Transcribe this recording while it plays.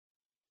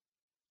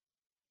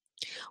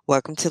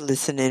Welcome to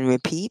Listen and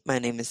Repeat. My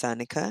name is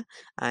Annika.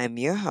 I am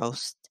your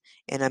host,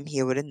 and I'm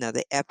here with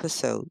another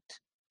episode.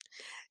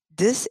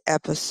 This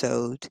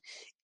episode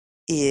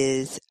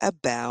is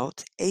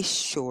about a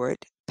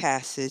short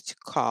passage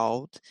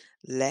called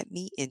Let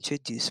Me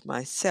Introduce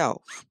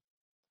Myself.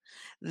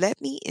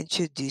 Let Me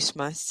Introduce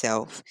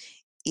Myself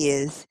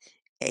is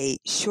a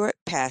short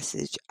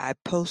passage I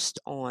post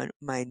on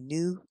my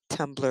new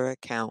Tumblr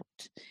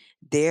account.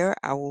 There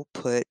I will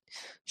put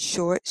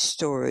short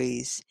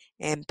stories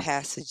and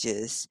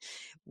passages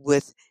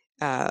with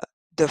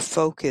the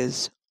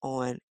focus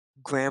on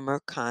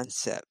grammar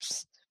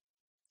concepts.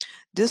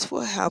 This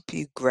will help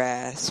you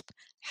grasp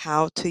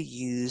how to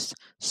use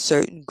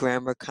certain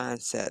grammar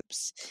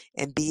concepts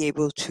and be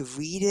able to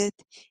read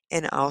it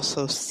and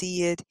also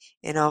see it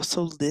and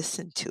also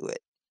listen to it.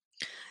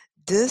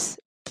 This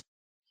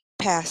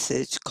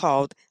passage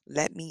called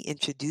Let Me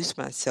Introduce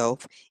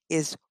Myself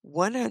is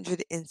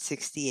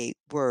 168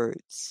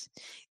 words.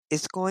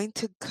 It's going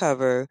to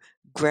cover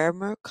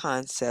grammar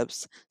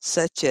concepts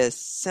such as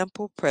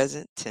simple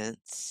present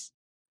tense,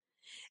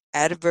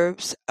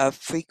 adverbs of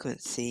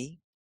frequency,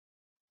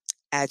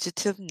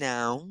 adjective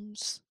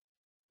nouns,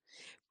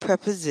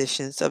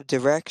 prepositions of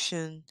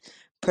direction,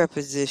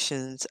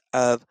 prepositions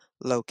of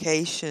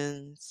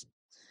locations,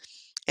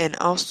 and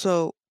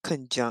also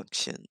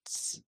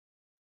conjunctions.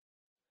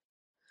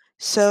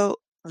 So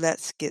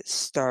let's get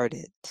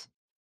started.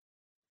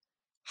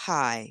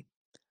 Hi,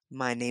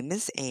 my name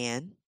is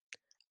Anne.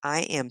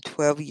 I am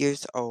 12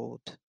 years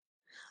old.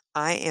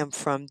 I am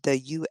from the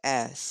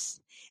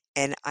U.S.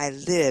 and I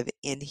live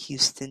in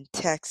Houston,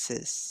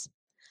 Texas.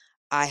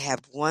 I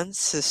have one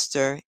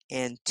sister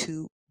and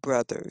two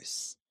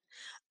brothers.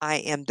 I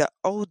am the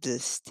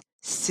oldest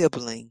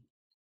sibling.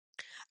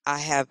 I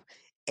have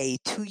a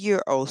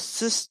 2-year-old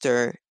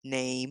sister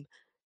named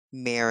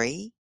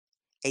Mary,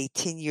 a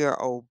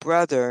 10-year-old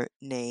brother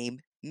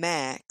named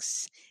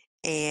Max,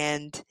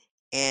 and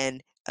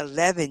an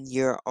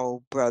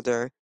 11-year-old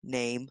brother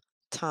named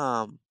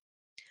Tom.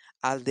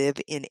 I live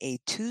in a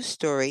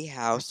 2-story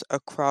house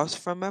across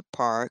from a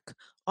park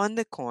on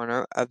the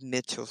corner of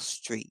Mitchell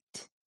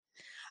Street.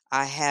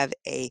 I have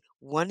a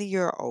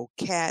 1-year-old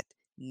cat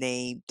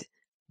named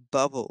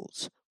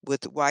Bubbles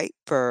with white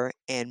fur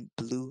and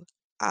blue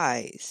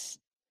eyes.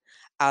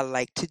 I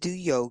like to do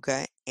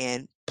yoga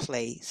and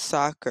play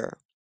soccer.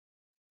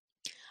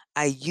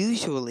 I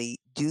usually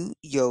do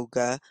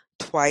yoga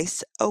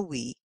twice a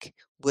week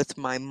with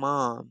my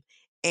mom,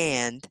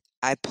 and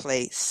I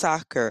play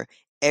soccer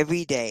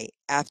every day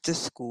after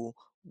school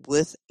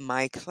with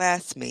my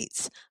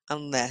classmates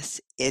unless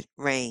it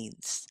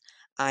rains.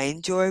 I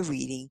enjoy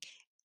reading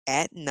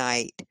at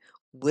night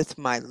with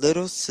my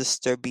little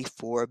sister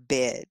before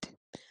bed.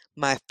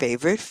 My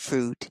favorite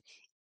fruit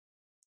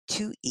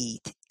to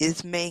eat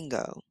is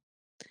mango.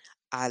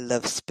 I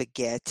love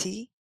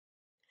spaghetti.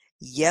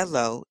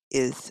 Yellow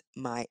is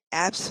my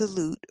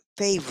absolute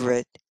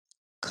favorite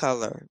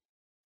color.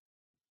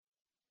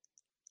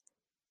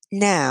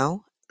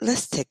 Now,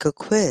 let's take a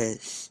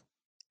quiz.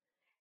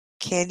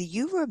 Can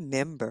you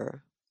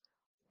remember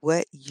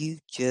what you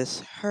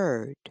just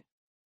heard?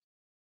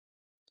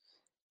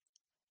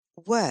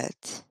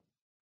 What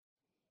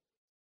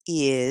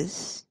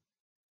is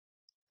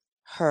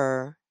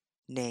her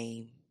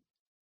name?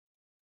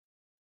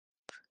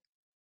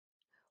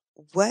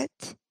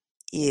 What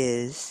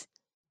is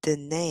the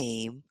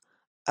name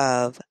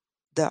of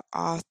the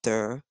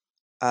author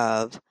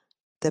of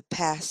the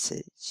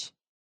passage?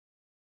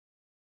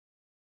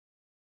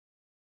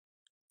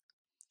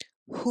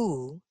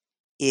 Who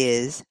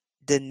is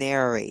the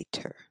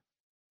narrator?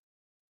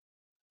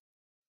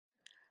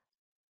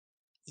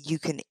 You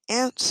can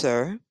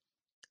answer,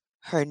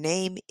 her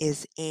name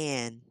is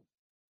Anne.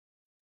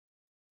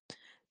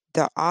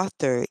 The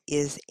author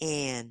is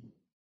Anne.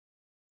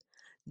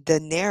 The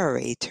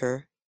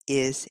narrator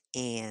is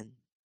Anne.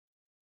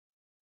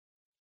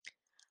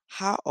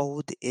 How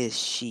old is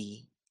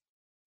she?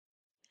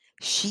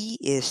 She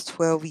is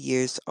 12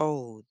 years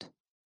old.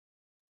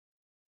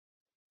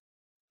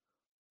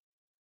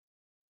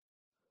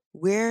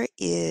 Where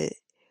is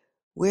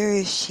where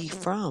is she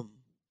from?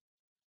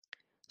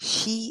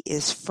 She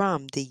is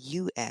from the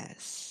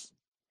U.S.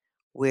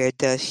 Where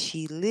does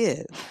she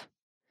live?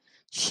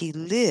 She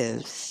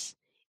lives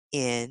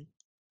in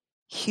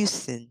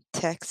Houston,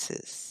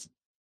 Texas.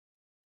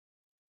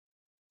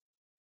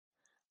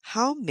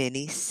 How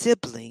many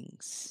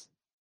siblings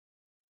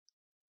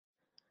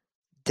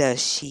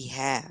does she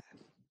have?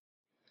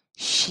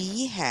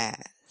 She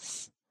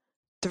has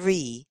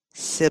 3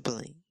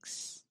 siblings.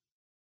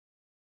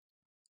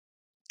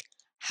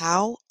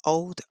 How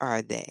old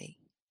are they?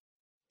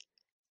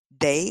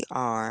 They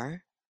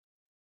are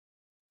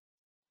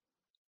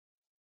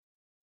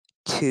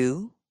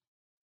 2,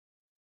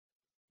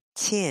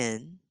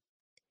 10,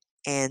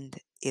 and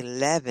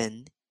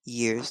 11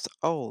 years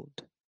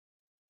old.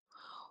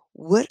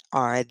 What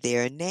are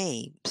their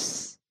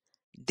names?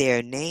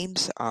 Their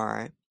names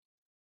are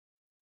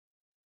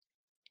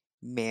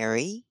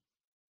Mary,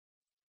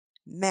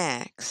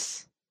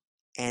 Max,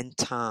 and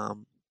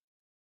Tom.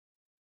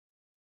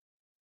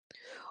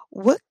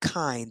 What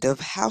kind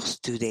of house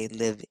do they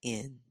live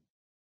in?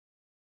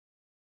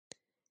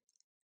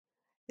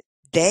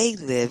 They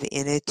live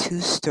in a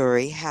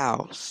two-story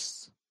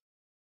house.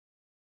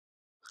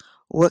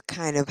 What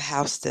kind of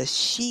house does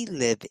she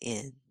live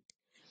in?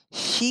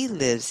 She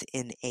lives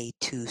in a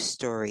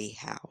two-story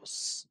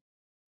house.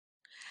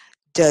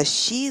 Does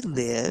she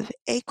live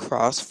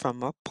across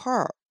from a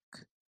park?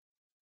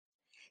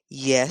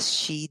 Yes,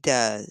 she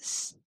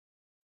does.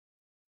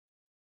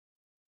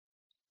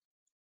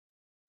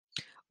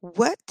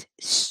 What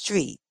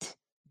street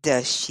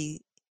does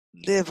she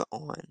live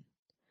on?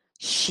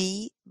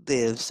 She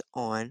lives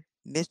on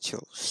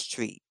Mitchell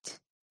Street.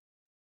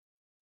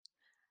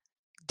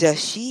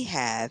 Does she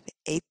have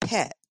a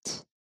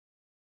pet?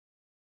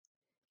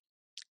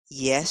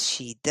 Yes,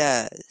 she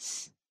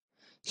does.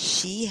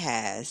 She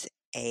has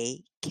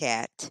a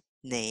cat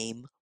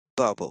named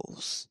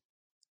Bubbles.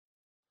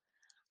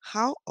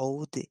 How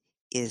old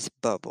is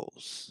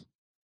Bubbles?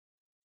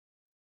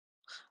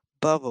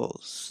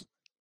 Bubbles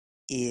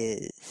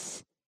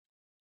is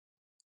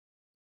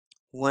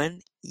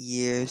 1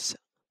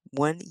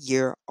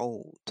 year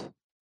old.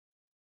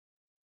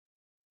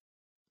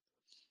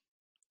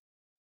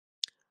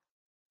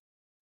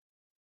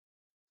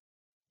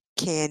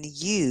 Can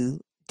you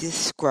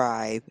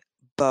describe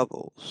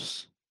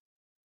Bubbles?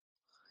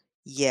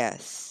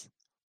 Yes,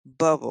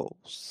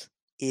 Bubbles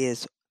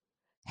is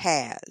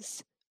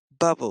has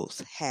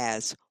Bubbles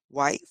has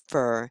white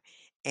fur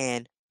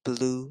and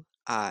blue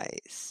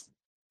eyes.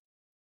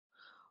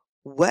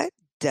 What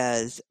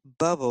does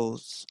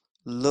Bubbles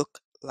look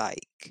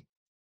like?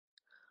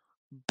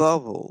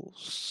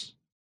 Bubbles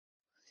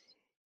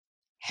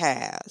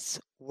has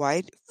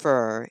white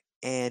fur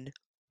and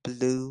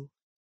blue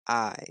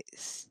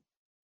eyes.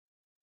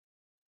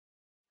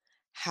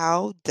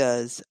 How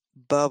does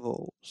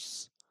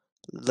Bubbles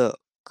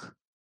look?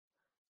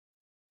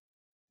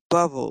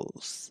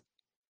 Bubbles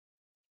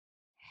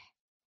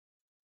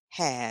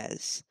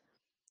has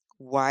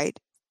white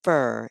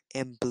fur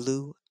and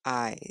blue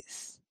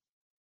eyes.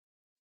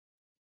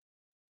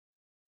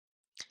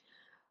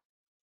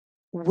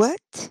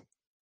 What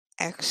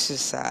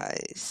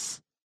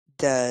exercise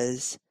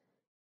does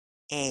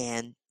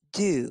Anne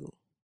do?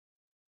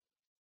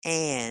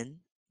 Anne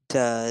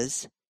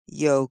does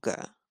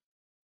yoga.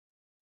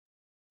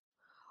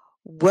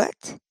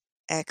 What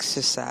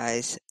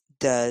exercise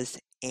does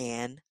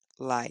Anne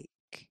like?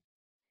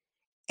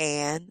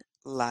 Anne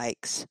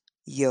likes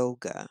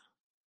yoga.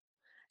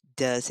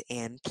 Does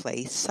Anne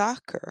play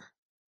soccer?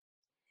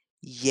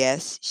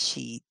 Yes,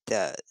 she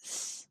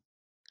does.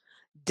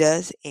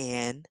 Does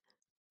Anne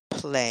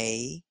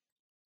play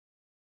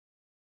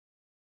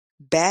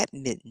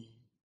badminton?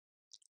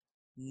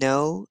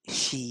 No,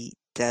 she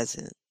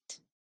doesn't.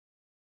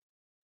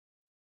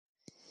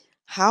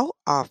 How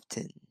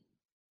often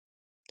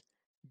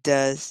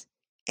does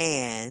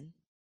Anne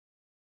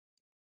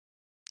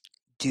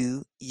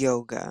do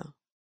yoga?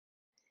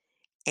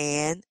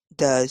 Anne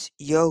does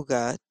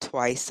yoga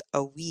twice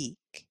a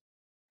week.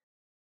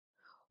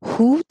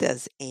 Who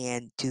does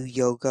Anne do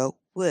yoga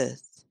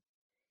with?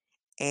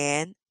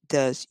 Anne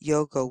does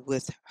yoga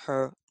with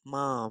her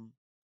mom.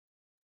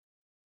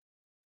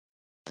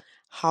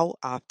 How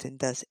often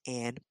does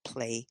Anne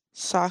play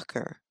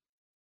soccer?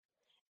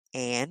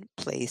 Anne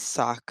plays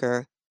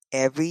soccer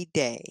every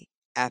day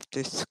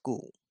after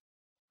school.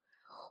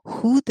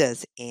 Who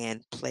does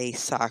Anne play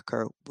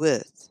soccer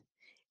with?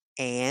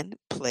 Anne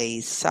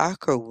plays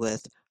soccer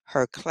with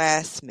her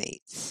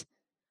classmates.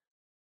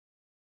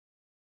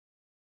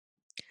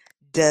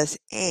 Does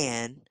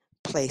Anne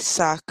play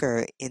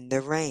soccer in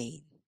the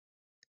rain?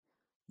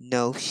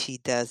 No, she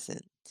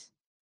doesn't.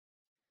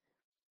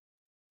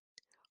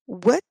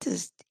 What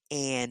does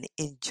Anne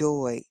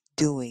enjoy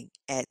doing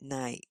at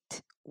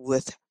night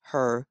with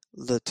her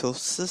little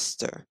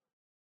sister?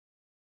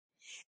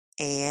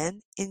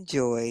 Anne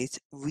enjoys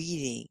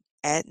reading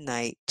at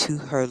night to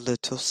her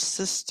little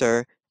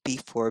sister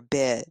before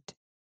bed.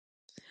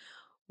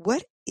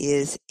 What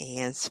is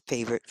Anne's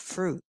favorite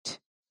fruit?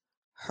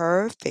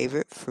 Her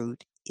favorite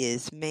fruit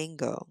is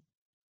mango.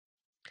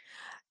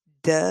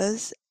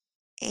 Does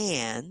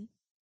Anne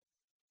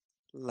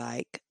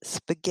like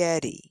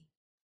spaghetti?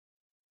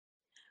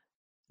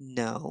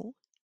 No,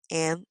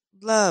 Anne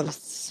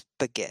loves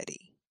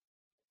spaghetti.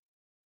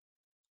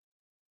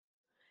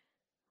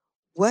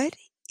 What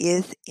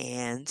is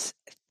Anne's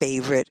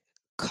favorite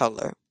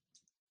color?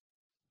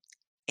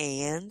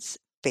 Anne's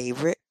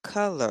favorite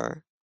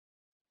color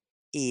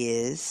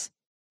is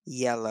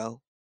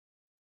yellow.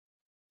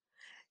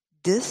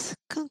 This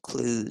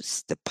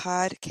concludes the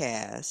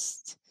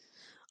podcast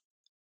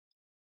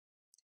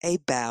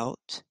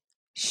about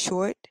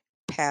short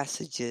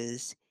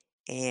passages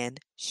and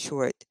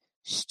short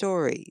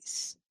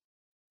stories.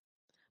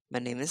 My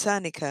name is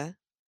Annika,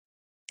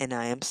 and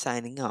I am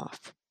signing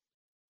off.